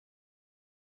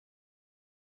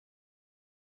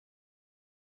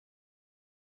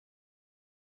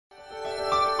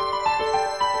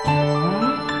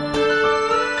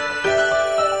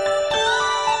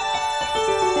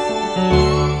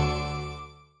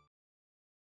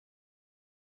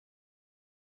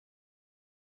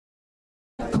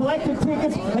collected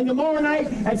tickets. And tomorrow night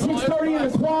at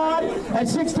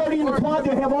 6:30 in the quad,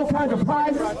 they'll have all kinds of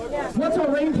prizes. What's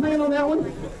our rating plan on that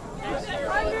one?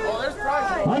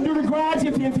 Under the garage,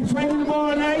 if you're training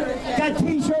tomorrow night, got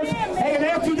t-shirts. Hey, and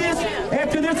after this,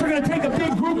 we're going to take a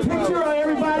big group picture.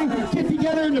 Everybody get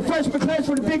together in the freshman class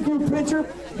for the big group picture.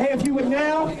 Hey, if you would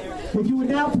now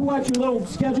pull out your little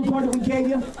schedule card that we gave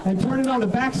you and turn it on the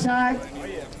back side.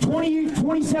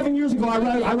 27 years ago,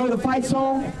 I wrote a fight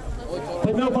song,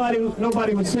 but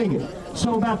nobody would sing it.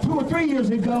 So about 2 or 3 years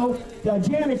ago,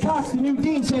 Janet Cox, the new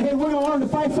dean, said, hey, we're going to learn the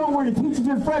fight song. We're the teachers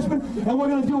and freshmen, and we're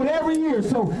going to do it every year.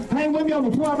 So hang with me on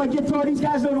the tour. I'm going to get to these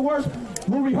guys know the words.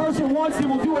 We'll rehearse it once, and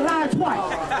we'll do it live twice. All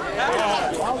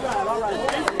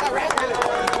right.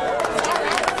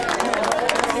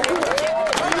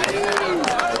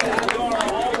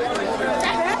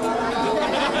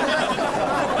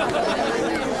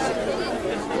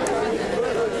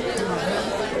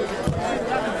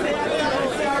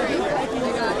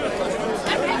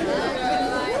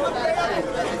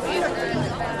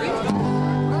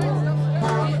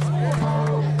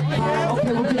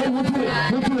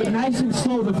 We'll do it nice and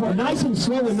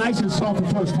slow and nice and soft the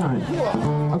first time.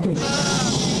 Okay.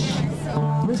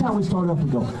 This is how we start up. We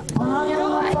go.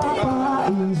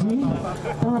 Easy.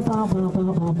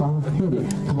 Hit it.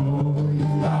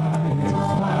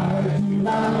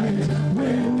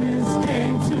 Win this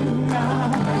game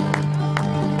tonight.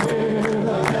 We're the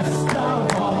best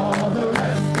of all the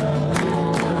rest of the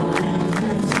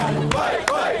fight, fight,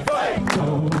 fight.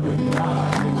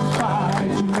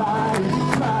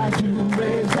 Try to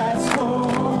raise that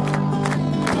score.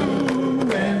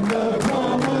 Blue and the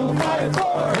club will fight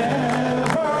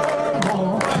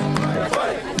forevermore.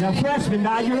 Now, freshmen,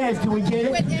 nod your heads. Can we get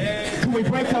it? Can we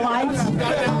break the lights? All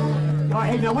right,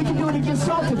 hey, now we can do it against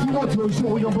salt if you want to. So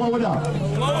we're going to blow it up.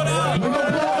 Blow it up. We're going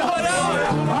to blow it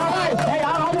up. All right. Hey,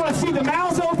 I want to see the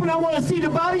mouths open. I want to see the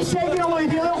body shaking. I want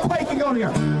to hear a little quaking going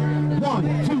here.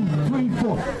 1, 2, 3,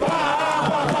 4.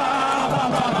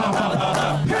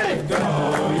 Hit it. Go,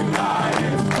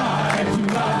 United. Fight,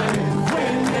 United.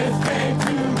 Win this game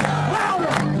tonight.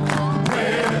 Louder.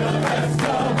 We're the best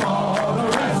of all the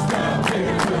rest of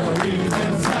victories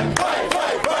in sight. Fight,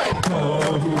 fight, fight. Go,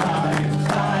 United.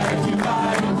 Fight,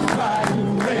 United. Try to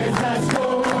raise that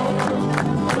score.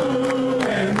 Blue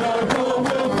and the gold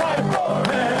will fight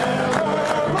forever.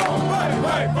 Fight,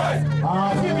 fight,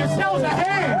 fight. Give yourselves a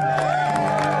hand.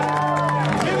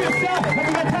 Give yourself. Have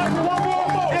we got time for one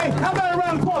more? Hey, how about a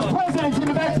round of applause? Presidents in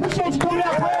the back. Appreciate you coming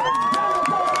out.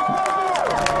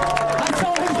 I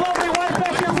saw his lovely wife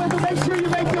back here with him. Make sure you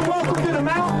make them welcome to the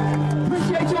mount.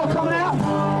 Appreciate you all coming out.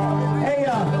 Hey,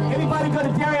 anybody go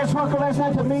to Darius Rucker last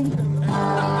night to me?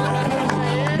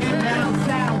 Down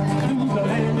south to the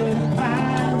land of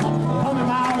fine. Coming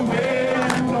my way in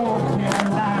North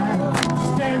Carolina.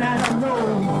 Stand at the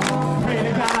road. Pray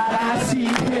to God I see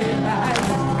headlights.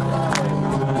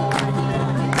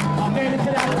 I made it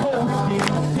to that coast,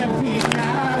 17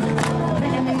 hours.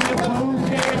 Picking me the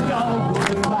blue-haired dog with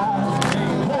the flies.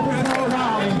 Hoping for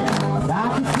Raleigh, I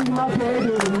can see my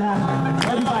baby tonight.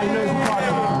 Everybody knows the part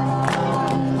of it.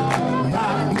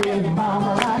 Rock me,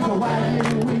 mama, like a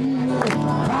wagon wheel.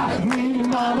 Rock me,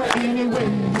 mama, any way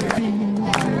you feel.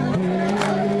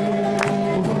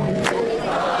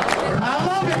 I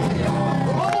love it.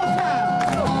 One more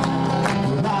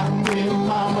time. Rock me,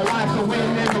 mama, like the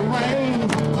wind in the rain.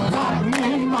 Rock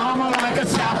me, mama, like a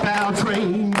southbound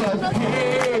train. But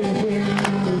hey,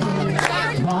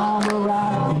 mama,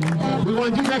 rock me. We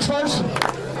want to do next verse?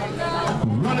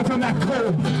 Running from that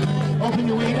curve, up in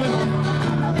New England.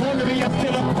 Born to be a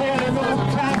fiddle player, an old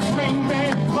time string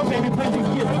band. My baby plays the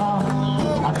guitar.